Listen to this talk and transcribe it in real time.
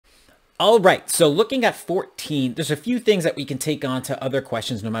All right, so looking at 14, there's a few things that we can take on to other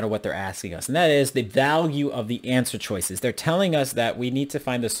questions no matter what they're asking us, and that is the value of the answer choices. They're telling us that we need to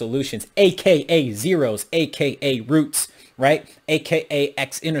find the solutions, aka zeros, aka roots, right? Aka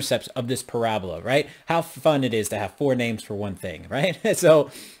x-intercepts of this parabola, right? How fun it is to have 4 names for one thing, right?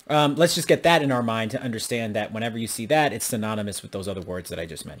 So let's just get that in our mind to understand that whenever you see that, it's synonymous with those other words that I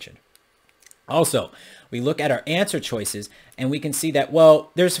just mentioned. Also, we look at our answer choices and we can see that,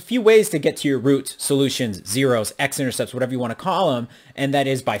 well, there's a few ways to get to your roots, solutions, zeros, x-intercepts, whatever you want to call them. And that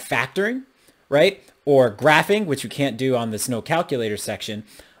is by factoring, right? Or graphing, which you can't do on this no calculator section,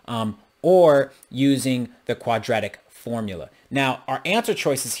 or using the quadratic formula. Now, our answer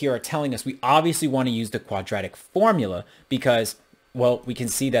choices here are telling us we obviously want to use the quadratic formula because, well, we can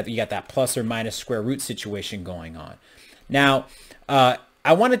see that you got that plus or minus square root situation going on. Now,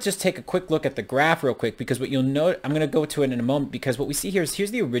 I want to just take a quick look at the graph real quick because what you'll note, I'm going to go to it in a moment because what we see here is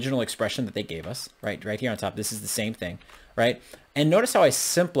here's the original expression that they gave us, right here on top. This is the same thing, right? And notice how I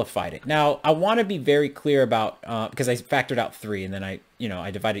simplified it. Now, I want to be very clear about, because I factored out 3 and then I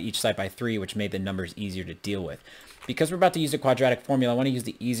divided each side by 3, which made the numbers easier to deal with. Because we're about to use a quadratic formula, I want to use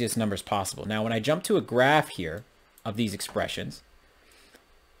the easiest numbers possible. Now, when I jump to a graph here of these expressions,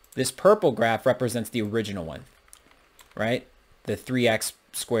 this purple graph represents the original one, right? The 3x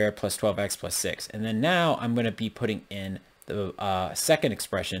squared plus 12x plus 6. And then now I'm going to be putting in the second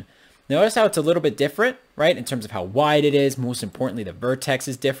expression. Notice how it's a little bit different, right? In terms of how wide it is. Most importantly, the vertex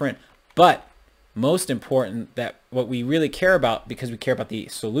is different. But most important, that what we really care about, because we care about the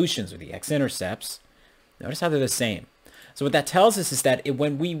solutions or the x-intercepts, notice how they're the same. So what that tells us is that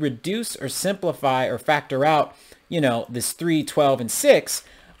when we reduce or simplify or factor out, this 3, 12, and 6,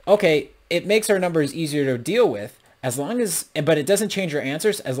 okay, it makes our numbers easier to deal with. As long as, but it doesn't change your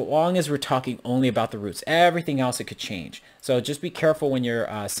answers as long as we're talking only about the roots. Everything else it could change. So just be careful when you're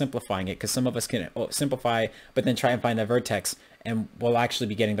simplifying it, because some of us can simplify, but then try and find the vertex, and we'll actually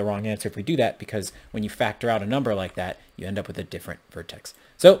be getting the wrong answer if we do that, because when you factor out a number like that, you end up with a different vertex.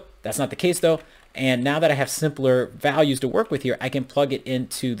 So that's not the case though. And now that I have simpler values to work with here, I can plug it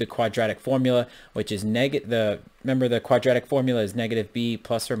into the quadratic formula, which is remember the quadratic formula is negative b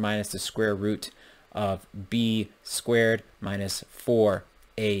plus or minus the square root of b squared minus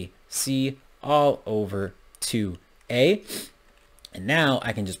 4ac all over 2a. And now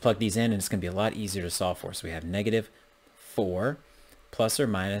I can just plug these in and it's going to be a lot easier to solve for. So we have negative 4 plus or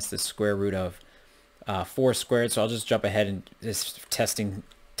minus the square root of 4 squared. So I'll just jump ahead and just testing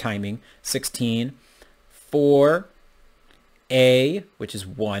timing. 16, 4a, which is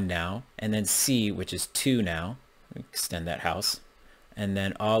 1 now, and then c, which is 2 now. Let me extend that house. And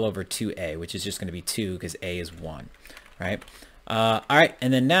then all over 2a, which is just going to be 2 because a is 1, right? All right,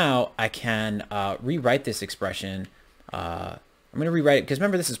 and then now I can rewrite this expression. I'm going to rewrite it because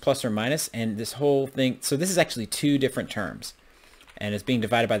remember this is plus or minus, and this whole thing, so this is actually 2 different terms, and it's being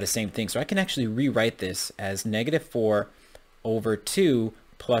divided by the same thing. So I can actually rewrite this as negative 4 over 2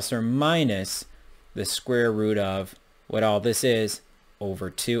 plus or minus the square root of what all this is over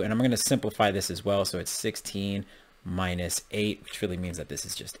 2. And I'm going to simplify this as well, so it's 16 minus 8, which really means that this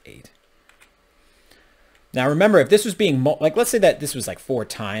is just 8. Now remember, if this was being, let's say that this was like 4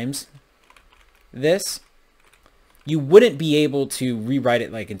 times this, you wouldn't be able to rewrite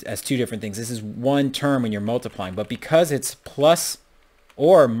it like as 2 different things. This is 1 term when you're multiplying, but because it's plus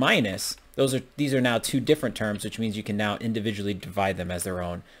or minus, these are now 2 different terms, which means you can now individually divide them as their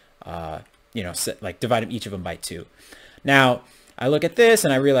own, divide them each of them by 2. Now, I look at this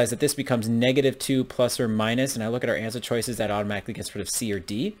and I realize that this becomes negative 2 plus or minus, and I look at our answer choices, that automatically gets rid of C or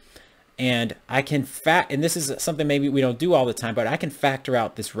D. And I can and this is something maybe we don't do all the time, but I can factor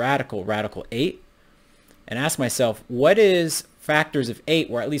out this radical 8 and ask myself, what is factors of 8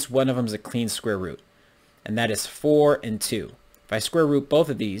 where at least one of them is a clean square root? And that is 4 and 2. If I square root both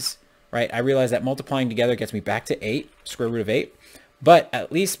of these, right, I realize that multiplying together gets me back to 8, square root of 8. But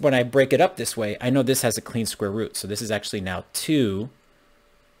at least when I break it up this way, I know this has a clean square root. So this is actually now 2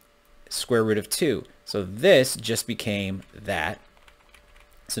 square root of 2. So this just became that.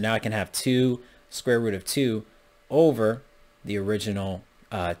 So now I can have 2 square root of 2 over the original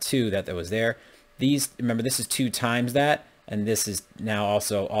 2 that was there. Remember, this is 2 times that, and this is now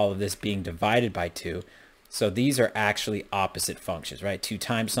also all of this being divided by 2. So these are actually opposite functions, right? 2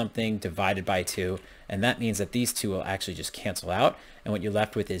 times something divided by 2. And that means that these 2 will actually just cancel out. And what you're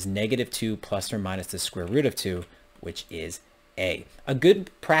left with is negative 2 plus or minus the square root of 2, which is A. A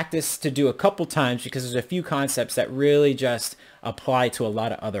good practice to do a couple times because there's a few concepts that really just apply to a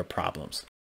lot of other problems.